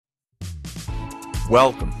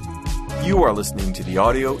Welcome. You are listening to the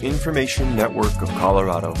Audio Information Network of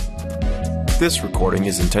Colorado. This recording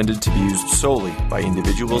is intended to be used solely by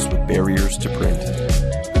individuals with barriers to print.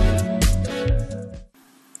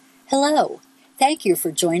 Hello. Thank you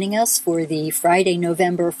for joining us for the Friday,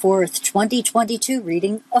 November 4th, 2022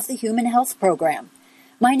 reading of the Human Health Program.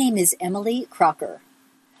 My name is Emily Crocker.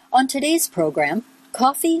 On today's program,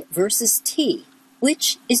 Coffee versus Tea,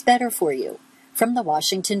 which is better for you? From the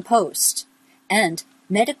Washington Post. And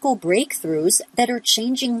medical breakthroughs that are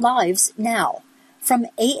changing lives now, from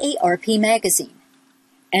AARP Magazine.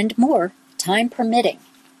 And more, time permitting.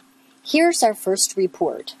 Here's our first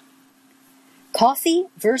report. Coffee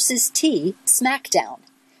versus Tea Smackdown.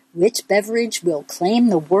 Which beverage will claim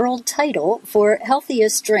the world title for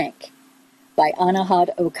healthiest drink? By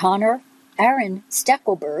Anahad O'Connor, Aaron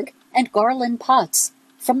Steckelberg, and Garland Potts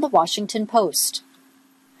from the Washington Post.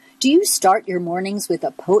 Do you start your mornings with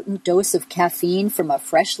a potent dose of caffeine from a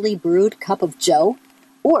freshly brewed cup of joe?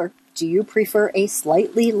 Or do you prefer a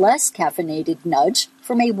slightly less caffeinated nudge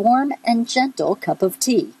from a warm and gentle cup of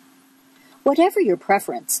tea? Whatever your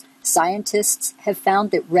preference, scientists have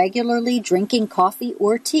found that regularly drinking coffee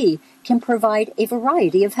or tea can provide a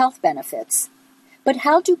variety of health benefits. But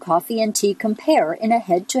how do coffee and tea compare in a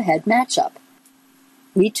head-to-head matchup?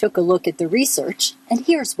 We took a look at the research, and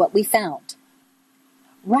here's what we found.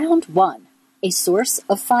 Round 1. A source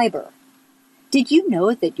of fiber. Did you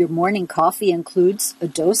know that your morning coffee includes a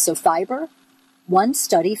dose of fiber? One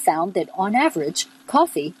study found that on average,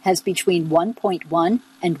 coffee has between 1.1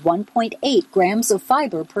 and 1.8 grams of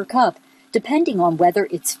fiber per cup, depending on whether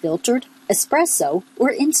it's filtered, espresso,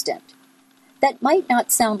 or instant. That might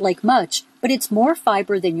not sound like much, but it's more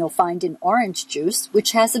fiber than you'll find in orange juice,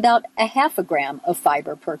 which has about a half a gram of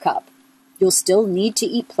fiber per cup. You'll still need to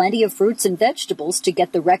eat plenty of fruits and vegetables to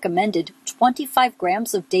get the recommended 25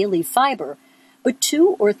 grams of daily fiber, but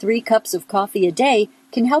 2 or 3 cups of coffee a day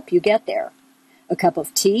can help you get there. A cup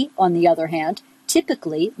of tea, on the other hand,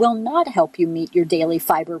 typically will not help you meet your daily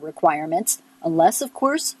fiber requirements, unless, of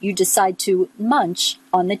course, you decide to munch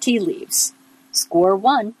on the tea leaves. Score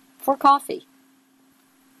 1 for coffee.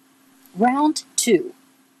 Round 2.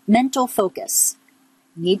 Mental focus.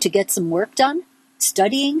 Need to get some work done?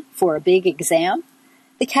 Studying for a big exam?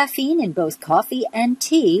 The caffeine in both coffee and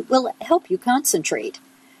tea will help you concentrate.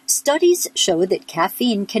 Studies show that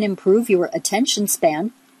caffeine can improve your attention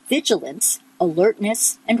span, vigilance,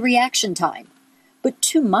 alertness, and reaction time. But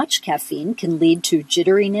too much caffeine can lead to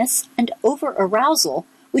jitteriness and over-arousal,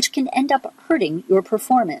 which can end up hurting your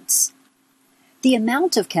performance. The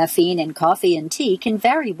amount of caffeine in coffee and tea can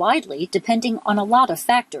vary widely depending on a lot of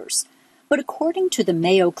factors. But according to the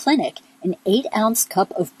Mayo Clinic, an 8-ounce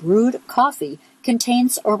cup of brewed coffee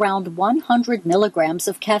contains around 100 milligrams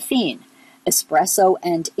of caffeine. Espresso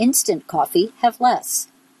and instant coffee have less.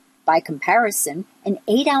 By comparison, an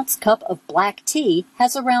 8-ounce cup of black tea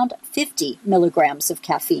has around 50 milligrams of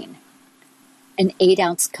caffeine. An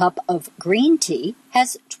 8-ounce cup of green tea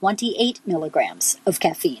has 28 milligrams of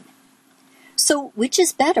caffeine. So which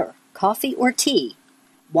is better, coffee or tea?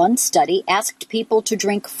 One study asked people to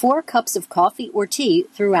drink 4 cups of coffee or tea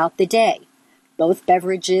throughout the day. Both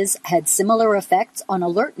beverages had similar effects on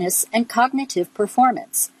alertness and cognitive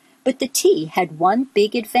performance, but the tea had one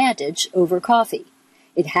big advantage over coffee.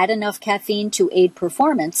 It had enough caffeine to aid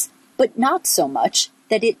performance, but not so much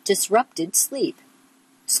that it disrupted sleep.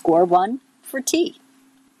 Score 1 for tea.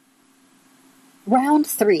 Round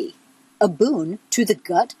 3. A boon to the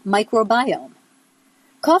gut microbiome.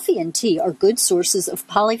 Coffee and tea are good sources of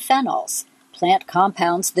polyphenols, plant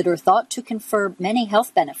compounds that are thought to confer many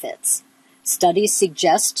health benefits. Studies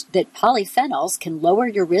suggest that polyphenols can lower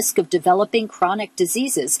your risk of developing chronic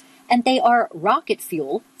diseases, and they are rocket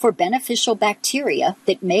fuel for beneficial bacteria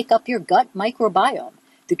that make up your gut microbiome,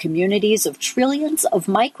 the communities of trillions of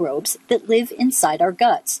microbes that live inside our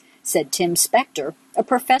guts, said Tim Spector, a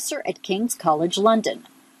professor at King's College London.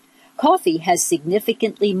 Coffee has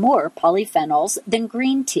significantly more polyphenols than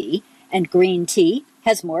green tea, and green tea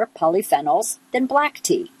has more polyphenols than black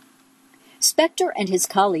tea. Spector and his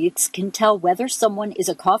colleagues can tell whether someone is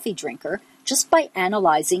a coffee drinker just by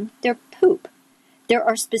analyzing their poop. There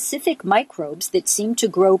are specific microbes that seem to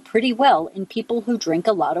grow pretty well in people who drink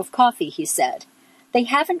a lot of coffee, he said. They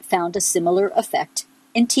haven't found a similar effect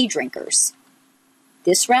in tea drinkers.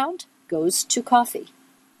 This round goes to coffee.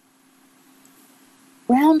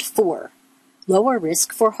 Round 4. Lower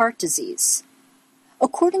risk for heart disease.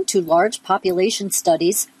 According to large population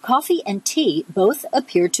studies, coffee and tea both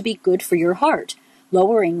appear to be good for your heart,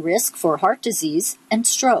 lowering risk for heart disease and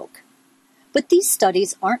stroke. But these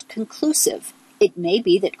studies aren't conclusive. It may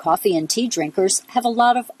be that coffee and tea drinkers have a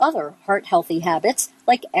lot of other heart-healthy habits,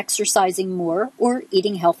 like exercising more or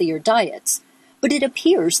eating healthier diets. But it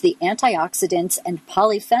appears the antioxidants and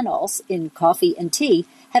polyphenols in coffee and tea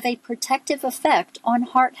have a protective effect on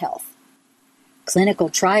heart health. Clinical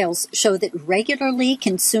trials show that regularly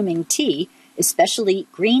consuming tea, especially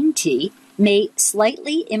green tea, may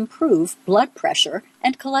slightly improve blood pressure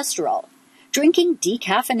and cholesterol. Drinking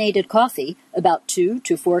decaffeinated coffee, about 2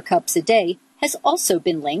 to 4 cups a day, has also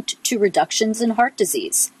been linked to reductions in heart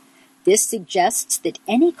disease. This suggests that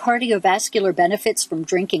any cardiovascular benefits from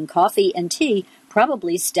drinking coffee and tea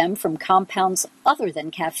probably stem from compounds other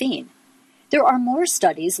than caffeine. There are more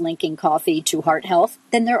studies linking coffee to heart health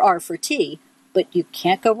than there are for tea, but you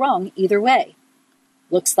can't go wrong either way.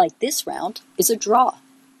 Looks like this round is a draw.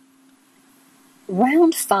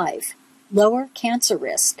 Round 5. Lower cancer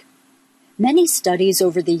risk. Many studies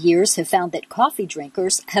over the years have found that coffee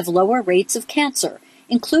drinkers have lower rates of cancer,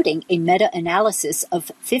 including a meta-analysis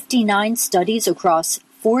of 59 studies across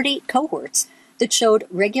 40 cohorts that showed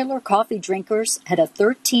regular coffee drinkers had a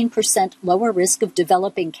 13% lower risk of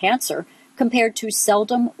developing cancer compared to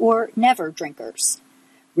seldom or never drinkers.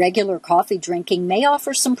 Regular coffee drinking may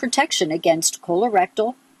offer some protection against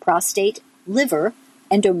colorectal, prostate, liver,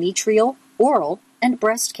 endometrial, oral, and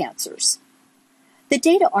breast cancers. The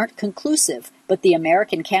data aren't conclusive, but the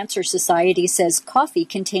American Cancer Society says coffee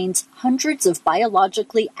contains hundreds of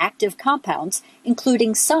biologically active compounds,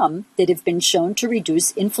 including some that have been shown to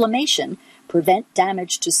reduce inflammation, prevent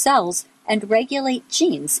damage to cells, and regulate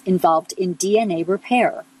genes involved in DNA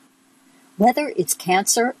repair. Whether it's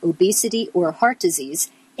cancer, obesity, or heart disease,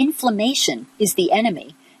 inflammation is the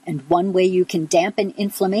enemy, and one way you can dampen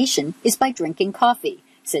inflammation is by drinking coffee,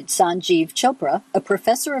 said Sanjeev Chopra, a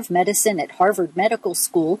professor of medicine at Harvard Medical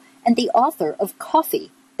School and the author of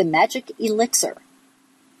Coffee, the Magic Elixir.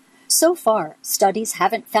 So far, studies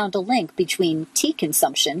haven't found a link between tea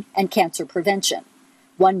consumption and cancer prevention.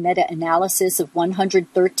 One meta-analysis of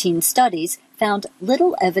 113 studies found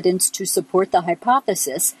little evidence to support the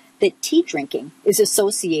hypothesis that tea drinking is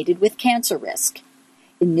associated with cancer risk.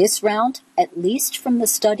 In this round, at least from the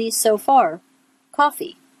studies so far,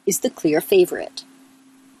 coffee is the clear favorite.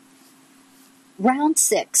 Round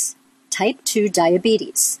 6. Type 2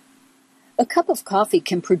 diabetes. A cup of coffee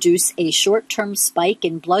can produce a short-term spike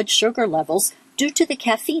in blood sugar levels due to the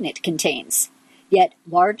caffeine it contains. Yet,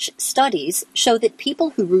 large studies show that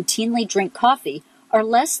people who routinely drink coffee are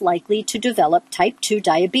less likely to develop type 2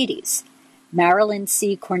 diabetes. Marilyn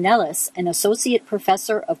C. Cornelis, an associate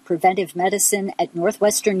professor of preventive medicine at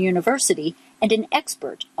Northwestern University and an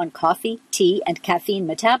expert on coffee, tea, and caffeine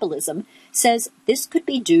metabolism, says this could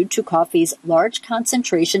be due to coffee's large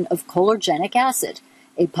concentration of chlorogenic acid,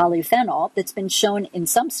 a polyphenol that's been shown in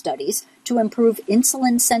some studies to improve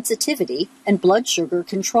insulin sensitivity and blood sugar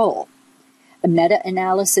control. A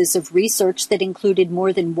meta-analysis of research that included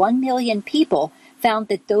more than 1 million people found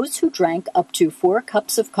that those who drank up to 4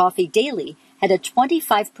 cups of coffee daily had a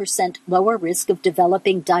 25% lower risk of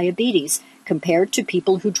developing diabetes compared to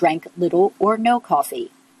people who drank little or no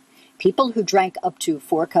coffee. People who drank up to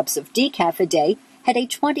 4 cups of decaf a day had a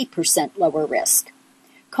 20% lower risk.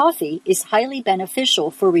 Coffee is highly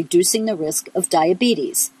beneficial for reducing the risk of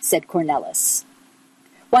diabetes, said Cornelis.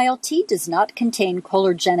 While tea does not contain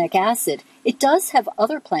chlorogenic acid, it does have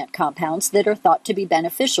other plant compounds that are thought to be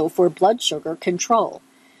beneficial for blood sugar control.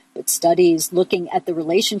 But studies looking at the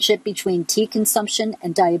relationship between tea consumption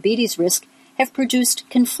and diabetes risk have produced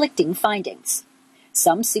conflicting findings.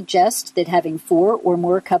 Some suggest that having 4 or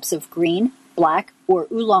more cups of green, black, or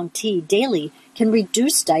oolong tea daily can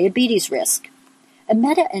reduce diabetes risk. A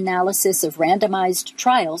meta-analysis of randomized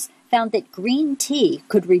trials found that green tea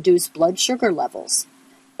could reduce blood sugar levels.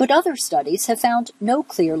 But other studies have found no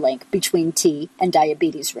clear link between tea and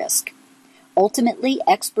diabetes risk. Ultimately,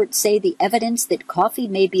 experts say the evidence that coffee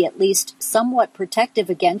may be at least somewhat protective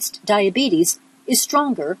against diabetes is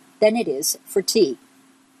stronger than it is for tea.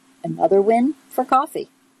 Another win for coffee.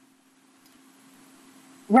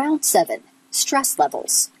 Round 7. Stress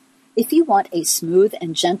levels. If you want a smooth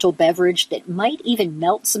and gentle beverage that might even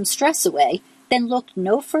melt some stress away, then look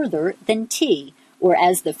no further than tea, or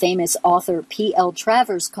as the famous author P.L.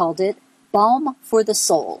 Travers called it, balm for the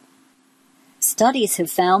soul. Studies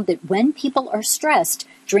have found that when people are stressed,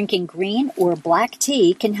 drinking green or black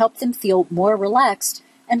tea can help them feel more relaxed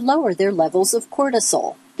and lower their levels of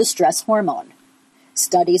cortisol, the stress hormone.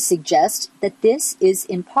 Studies suggest that this is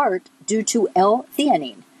in part due to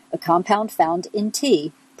L-theanine, a compound found in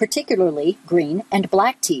tea, particularly green and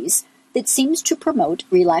black teas, that seems to promote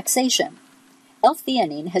relaxation.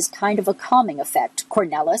 L-theanine has kind of a calming effect,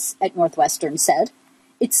 Cornelis at Northwestern said.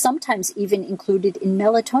 It's sometimes even included in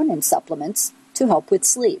melatonin supplements to help with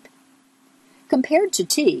sleep. Compared to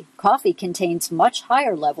tea, coffee contains much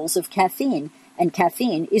higher levels of caffeine, and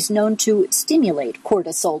caffeine is known to stimulate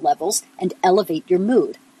cortisol levels and elevate your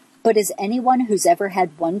mood. But as anyone who's ever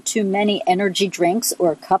had one too many energy drinks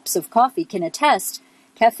or cups of coffee can attest,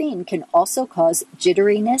 caffeine can also cause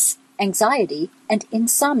jitteriness, anxiety, and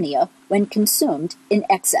insomnia when consumed in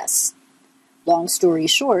excess. Long story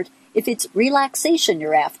short, if it's relaxation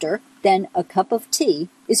you're after, then a cup of tea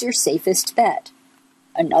is your safest bet.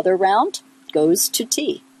 Another round goes to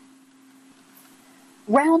tea.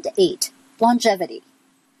 Round 8. Longevity.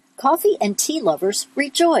 Coffee and tea lovers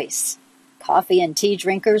rejoice. Coffee and tea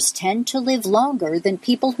drinkers tend to live longer than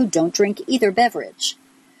people who don't drink either beverage.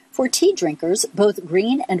 For tea drinkers, both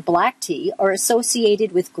green and black tea are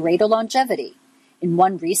associated with greater longevity. In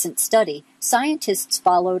one recent study, scientists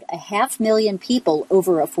followed 500,000 people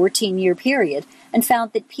over a 14-year period and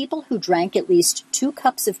found that people who drank at least 2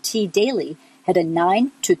 cups of tea daily had a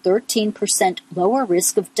 9 to 13% lower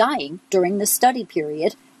risk of dying during the study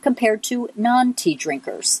period compared to non-tea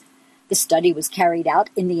drinkers. The study was carried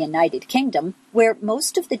out in the United Kingdom, where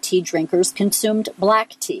most of the tea drinkers consumed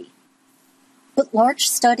black tea. But large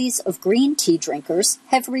studies of green tea drinkers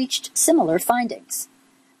have reached similar findings.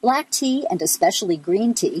 Black tea, and especially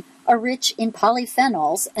green tea, are rich in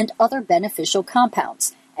polyphenols and other beneficial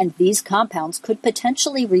compounds, and these compounds could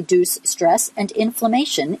potentially reduce stress and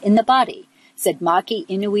inflammation in the body, said Maki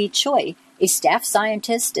Inui Choi, a staff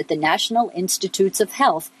scientist at the National Institutes of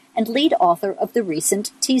Health and lead author of the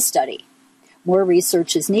recent tea study. More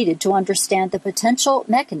research is needed to understand the potential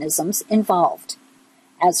mechanisms involved.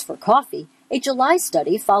 As for coffee, a July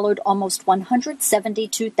study followed almost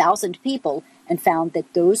 172,000 people and found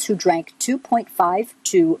that those who drank 2.5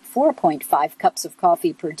 to 4.5 cups of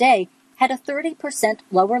coffee per day had a 30%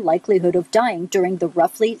 lower likelihood of dying during the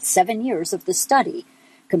roughly 7 years of the study,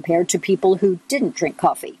 compared to people who didn't drink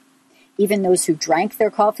coffee. Even those who drank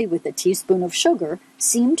their coffee with a teaspoon of sugar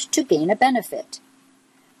seemed to gain a benefit.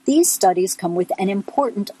 These studies come with an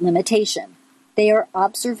important limitation. They are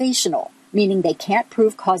observational, meaning they can't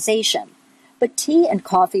prove causation. But tea and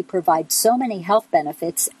coffee provide so many health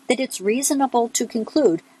benefits that it's reasonable to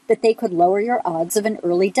conclude that they could lower your odds of an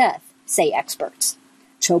early death, say experts.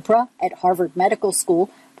 Chopra at Harvard Medical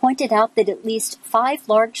School pointed out that at least 5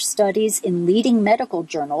 large studies in leading medical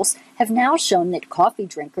journals have now shown that coffee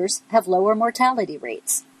drinkers have lower mortality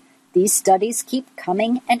rates. These studies keep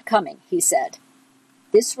coming and coming, he said.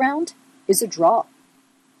 This round is a draw.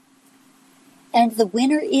 And the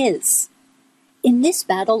winner is... In this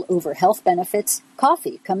battle over health benefits,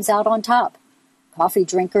 coffee comes out on top. Coffee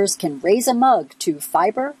drinkers can raise a mug to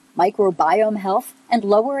fiber, microbiome health, and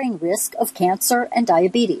lowering risk of cancer and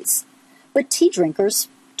diabetes. But tea drinkers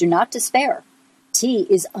do not despair. Tea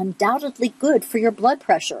is undoubtedly good for your blood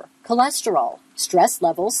pressure, cholesterol, stress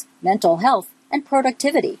levels, mental health, and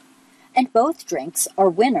productivity. And both drinks are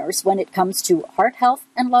winners when it comes to heart health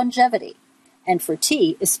and longevity. And for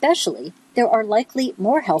tea especially, there are likely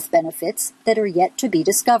more health benefits that are yet to be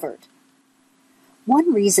discovered.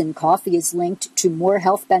 One reason coffee is linked to more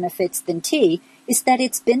health benefits than tea is that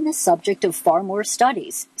it's been the subject of far more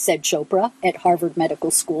studies, said Chopra at Harvard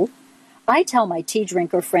Medical School. I tell my tea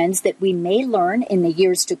drinker friends that we may learn in the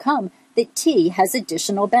years to come that tea has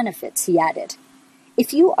additional benefits, he added.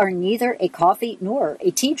 If you are neither a coffee nor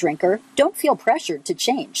a tea drinker, don't feel pressured to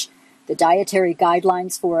change. The dietary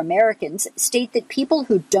guidelines for Americans state that people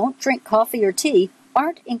who don't drink coffee or tea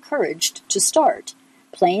aren't encouraged to start.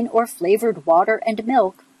 Plain or flavored water and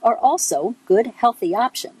milk are also good, healthy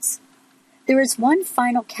options. There is one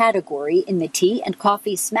final category in the tea and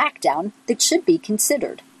coffee smackdown that should be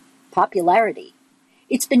considered: popularity.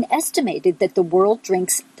 It's been estimated that the world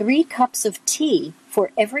drinks 3 cups of tea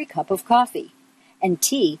for every cup of coffee, and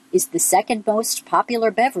tea is the second most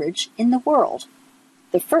popular beverage in the world.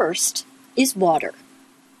 The first is water.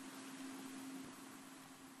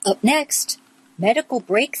 Up next, medical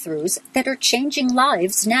breakthroughs that are changing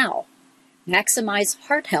lives now. Maximize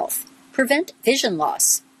heart health, prevent vision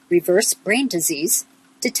loss, reverse brain disease,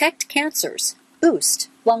 detect cancers, boost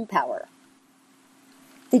lung power.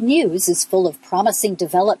 The news is full of promising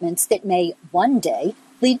developments that may, one day,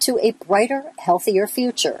 lead to a brighter, healthier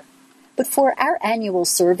future. But for our annual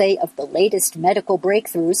survey of the latest medical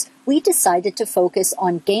breakthroughs, we decided to focus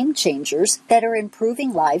on game changers that are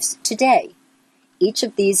improving lives today. Each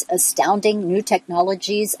of these astounding new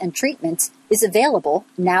technologies and treatments is available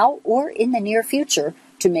now or in the near future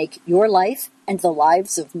to make your life and the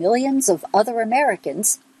lives of millions of other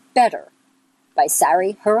Americans better. By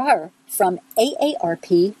Sari Harar from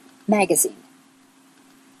AARP Magazine.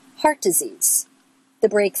 Heart disease. The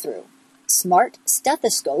breakthrough: smart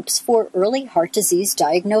stethoscopes for early heart disease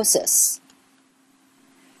diagnosis.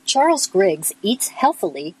 Charles Griggs eats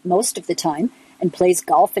healthily most of the time and plays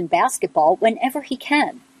golf and basketball whenever he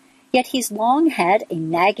can. Yet he's long had a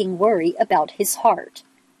nagging worry about his heart.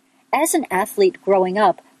 As an athlete growing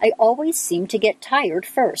up, I always seemed to get tired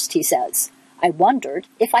first, he says. I wondered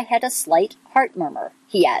if I had a slight heart murmur,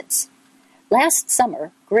 he adds. Last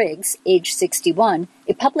summer, Griggs, age 61,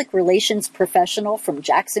 a public relations professional from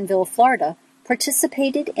Jacksonville, Florida,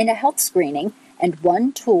 participated in a health screening, and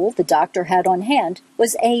one tool the doctor had on hand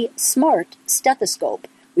was a smart stethoscope,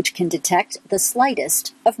 which can detect the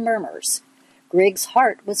slightest of murmurs. Griggs'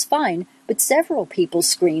 heart was fine, but several people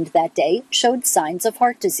screened that day showed signs of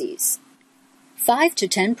heart disease. 5 to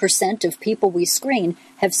 10% of people we screen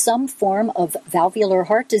have some form of valvular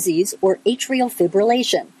heart disease or atrial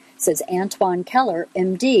fibrillation, says Antoine Keller,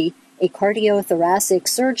 MD, a cardiothoracic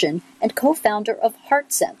surgeon and co-founder of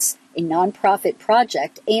HeartSense, a nonprofit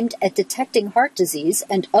project aimed at detecting heart disease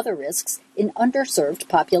and other risks in underserved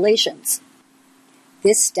populations.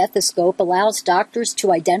 This stethoscope allows doctors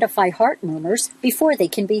to identify heart murmurs before they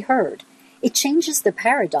can be heard. It changes the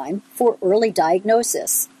paradigm for early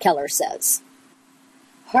diagnosis, Keller says.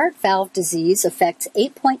 Heart valve disease affects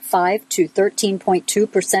 8.5 to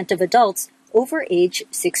 13.2% of adults over age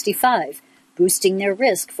 65, boosting their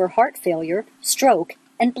risk for heart failure, stroke,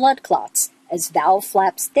 and blood clots, as valve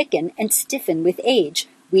flaps thicken and stiffen with age,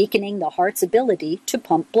 weakening the heart's ability to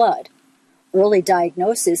pump blood. Early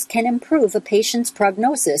diagnosis can improve a patient's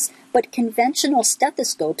prognosis, but conventional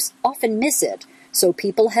stethoscopes often miss it, so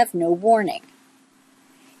people have no warning.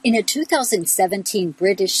 In a 2017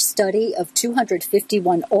 British study of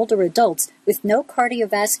 251 older adults with no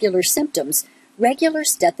cardiovascular symptoms, regular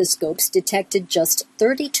stethoscopes detected just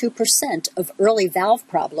 32% of early valve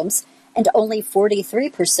problems and only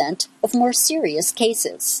 43% of more serious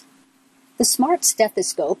cases. The smart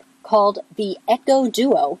stethoscope, called the Echo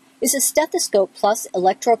Duo, is a stethoscope plus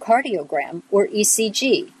electrocardiogram, or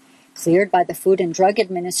ECG. Cleared by the Food and Drug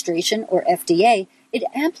Administration, or FDA, it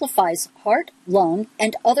amplifies heart, lung,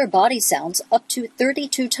 and other body sounds up to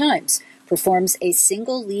 32 times, performs a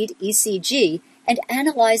single-lead ECG, and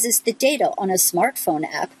analyzes the data on a smartphone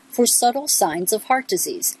app for subtle signs of heart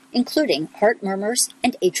disease, including heart murmurs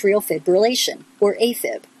and atrial fibrillation, or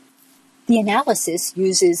AFib. The analysis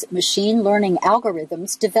uses machine learning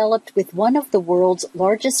algorithms developed with one of the world's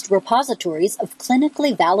largest repositories of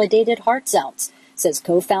clinically validated heart sounds, says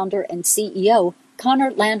co-founder and CEO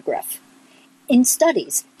Connor Landgraf. In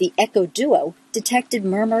studies, the Echo Duo detected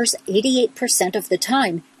murmurs 88% of the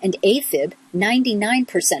time and AFib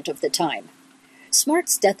 99% of the time. Smart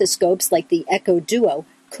stethoscopes like the Echo Duo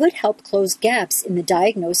could help close gaps in the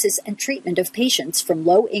diagnosis and treatment of patients from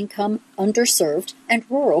low-income, underserved, and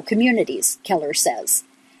rural communities, Keller says.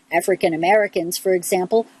 African Americans, for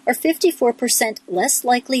example, are 54% less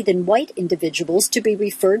likely than white individuals to be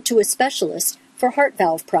referred to a specialist for heart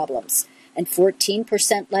valve problems, and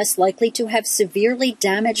 14% less likely to have severely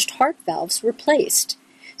damaged heart valves replaced.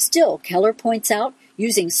 Still, Keller points out,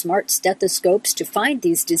 using smart stethoscopes to find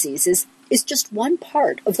these diseases is just one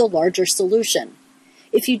part of the larger solution.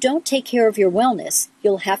 If you don't take care of your wellness,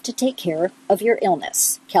 you'll have to take care of your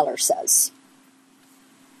illness, Keller says.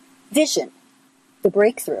 Vision. The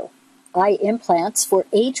breakthrough. Eye implants for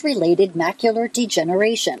age-related macular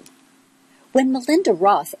degeneration. When Melinda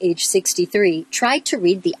Roth, age 63, tried to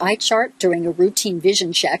read the eye chart during a routine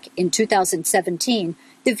vision check in 2017,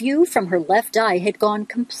 the view from her left eye had gone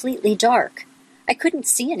completely dark. I couldn't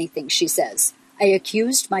see anything, she says. I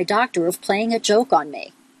accused my doctor of playing a joke on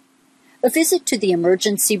me. A visit to the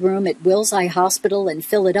emergency room at Wills Eye Hospital in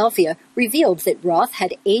Philadelphia revealed that Roth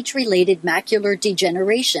had age-related macular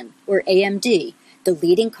degeneration, or AMD, the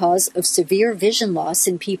leading cause of severe vision loss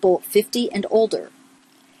in people 50 and older.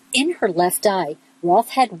 In her left eye, Roth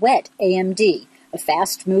had wet AMD, a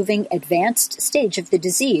fast-moving advanced stage of the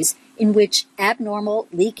disease in which abnormal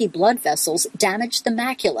leaky blood vessels damage the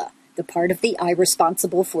macula, the part of the eye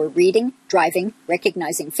responsible for reading, driving,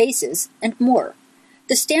 recognizing faces, and more.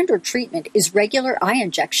 The standard treatment is regular eye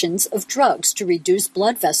injections of drugs to reduce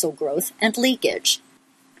blood vessel growth and leakage.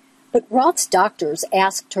 But Roth's doctors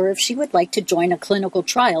asked her if she would like to join a clinical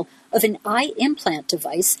trial of an eye implant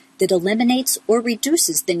device that eliminates or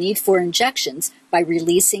reduces the need for injections by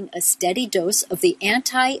releasing a steady dose of the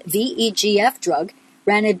anti-VEGF drug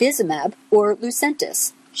ranibizumab or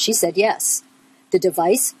Lucentis. She said yes. The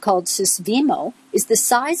device, called Susvimo, is the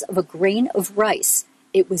size of a grain of rice.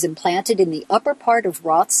 It was implanted in the upper part of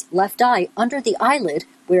Roth's left eye under the eyelid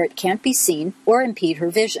where it can't be seen or impede her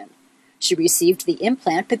vision. She received the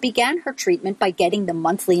implant but began her treatment by getting the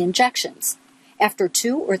monthly injections. After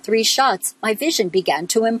 2 or 3 shots, my vision began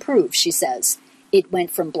to improve, she says. It went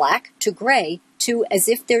from black to gray to as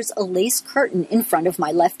if there's a lace curtain in front of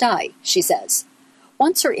my left eye, she says.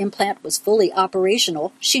 Once her implant was fully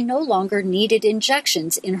operational, she no longer needed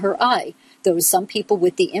injections in her eye, though some people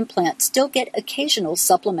with the implant still get occasional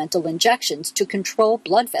supplemental injections to control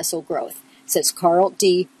blood vessel growth, says Carl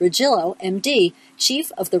D. Regillo, MD,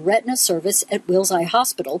 chief of the retina service at Wills Eye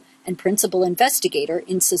Hospital and principal investigator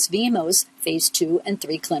in Susvimo's Phase 2 and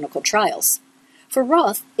 3 clinical trials. For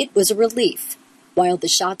Roth, it was a relief. While the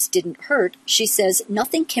shots didn't hurt, she says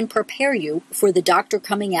nothing can prepare you for the doctor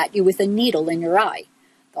coming at you with a needle in your eye.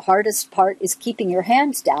 The hardest part is keeping your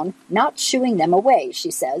hands down, not shooing them away,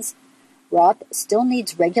 she says. Roth still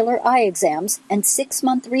needs regular eye exams and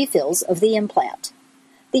 6-month refills of the implant.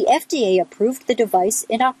 The FDA approved the device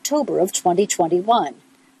in October of 2021.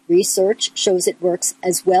 Research shows it works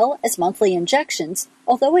as well as monthly injections,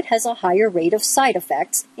 although it has a higher rate of side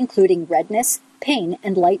effects, including redness, pain,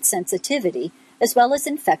 and light sensitivity, as well as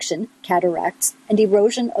infection, cataracts, and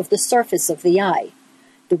erosion of the surface of the eye.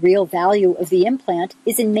 The real value of the implant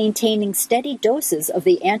is in maintaining steady doses of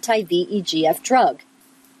the anti-VEGF drug.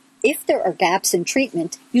 If there are gaps in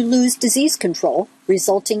treatment, you lose disease control,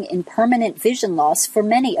 resulting in permanent vision loss for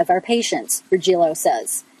many of our patients, Regillo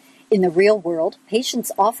says. In the real world,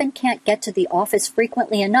 patients often can't get to the office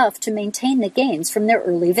frequently enough to maintain the gains from their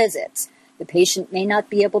early visits. The patient may not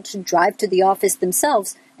be able to drive to the office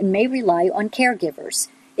themselves and may rely on caregivers.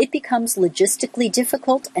 It becomes logistically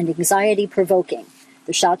difficult and anxiety-provoking.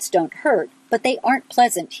 The shots don't hurt, but they aren't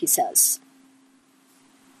pleasant, he says.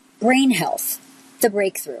 Brain health. The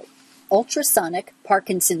breakthrough. Ultrasonic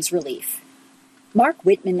Parkinson's relief. Mark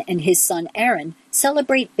Whitman and his son Aaron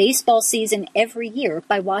celebrate baseball season every year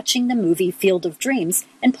by watching the movie Field of Dreams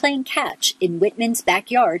and playing catch in Whitman's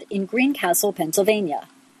backyard in Greencastle, Pennsylvania.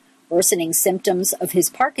 Worsening symptoms of his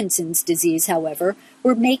Parkinson's disease, however,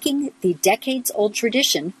 were making the decades-old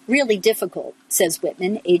tradition really difficult, says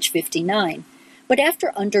Whitman, age 59. But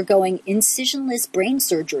after undergoing incisionless brain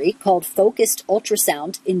surgery called focused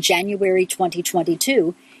ultrasound in January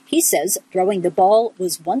 2022, he says throwing the ball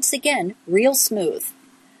was once again real smooth.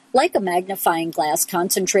 Like a magnifying glass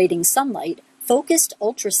concentrating sunlight, focused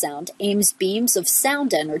ultrasound aims beams of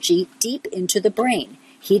sound energy deep into the brain,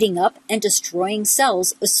 heating up and destroying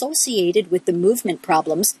cells associated with the movement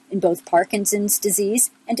problems in both Parkinson's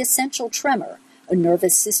disease and essential tremor, a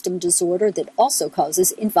nervous system disorder that also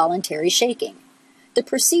causes involuntary shaking. The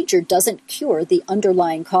procedure doesn't cure the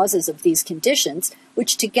underlying causes of these conditions,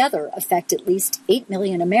 which together affect at least 8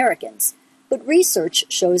 million Americans. But research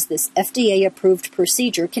shows this FDA-approved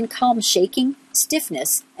procedure can calm shaking,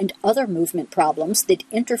 stiffness, and other movement problems that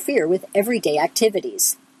interfere with everyday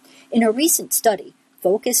activities. In a recent study,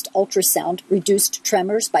 focused ultrasound reduced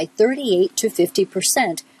tremors by 38 to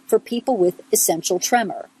 50% for people with essential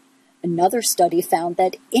tremor. Another study found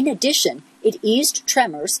that, in addition, it eased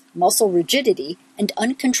tremors, muscle rigidity, and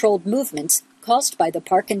uncontrolled movements caused by the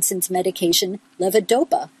Parkinson's medication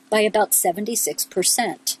levodopa by about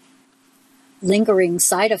 76%. Lingering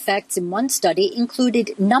side effects in one study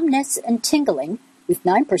included numbness and tingling, with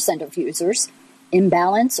 9% of users,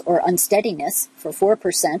 imbalance or unsteadiness for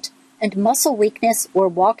 4%, and muscle weakness or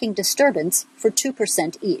walking disturbance for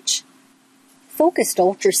 2% each. Focused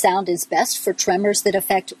ultrasound is best for tremors that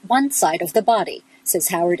affect one side of the body, says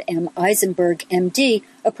Howard M. Eisenberg, MD,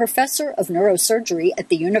 a professor of neurosurgery at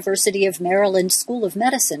the University of Maryland School of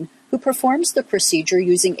Medicine, who performs the procedure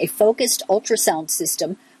using a focused ultrasound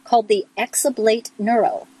system called the Exablate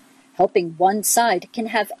Neuro. Helping one side can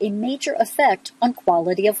have a major effect on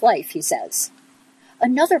quality of life, he says.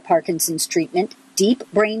 Another Parkinson's treatment, deep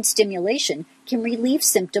brain stimulation, can relieve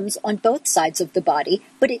symptoms on both sides of the body,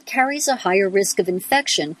 but it carries a higher risk of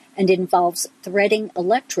infection and involves threading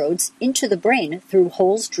electrodes into the brain through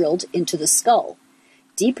holes drilled into the skull.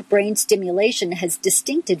 Deep brain stimulation has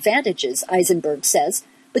distinct advantages, Eisenberg says,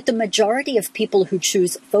 but the majority of people who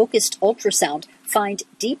choose focused ultrasound find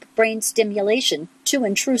deep brain stimulation too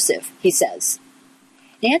intrusive, he says.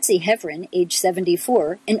 Nancy Heverin, age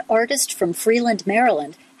 74, an artist from Freeland,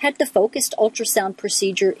 Maryland, had the focused ultrasound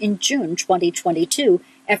procedure in June 2022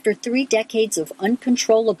 after 3 decades of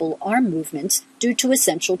uncontrollable arm movements due to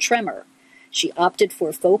essential tremor. She opted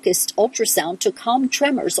for focused ultrasound to calm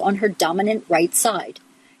tremors on her dominant right side.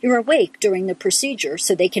 You're awake during the procedure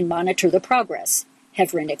so they can monitor the progress,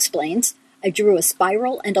 Heverin explains. I drew a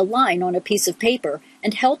spiral and a line on a piece of paper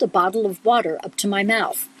and held a bottle of water up to my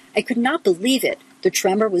mouth. I could not believe it. The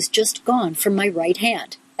tremor was just gone from my right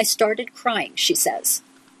hand. I started crying, she says.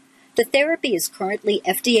 The therapy is currently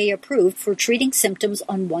FDA approved for treating symptoms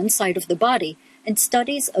on one side of the body, and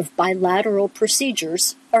studies of bilateral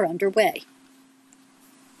procedures are underway.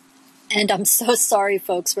 And I'm so sorry,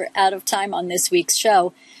 folks, we're out of time on this week's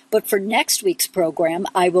show, but for next week's program,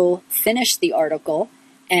 I will finish the article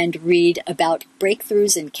and read about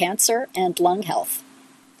breakthroughs in cancer and lung health.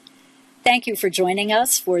 Thank you for joining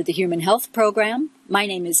us for the Human Health Program. My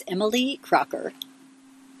name is Emily Crocker.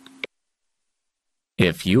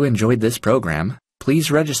 If you enjoyed this program,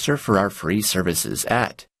 please register for our free services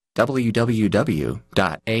at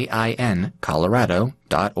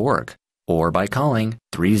www.aincolorado.org or by calling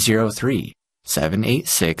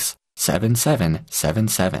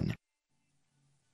 303-786-7777.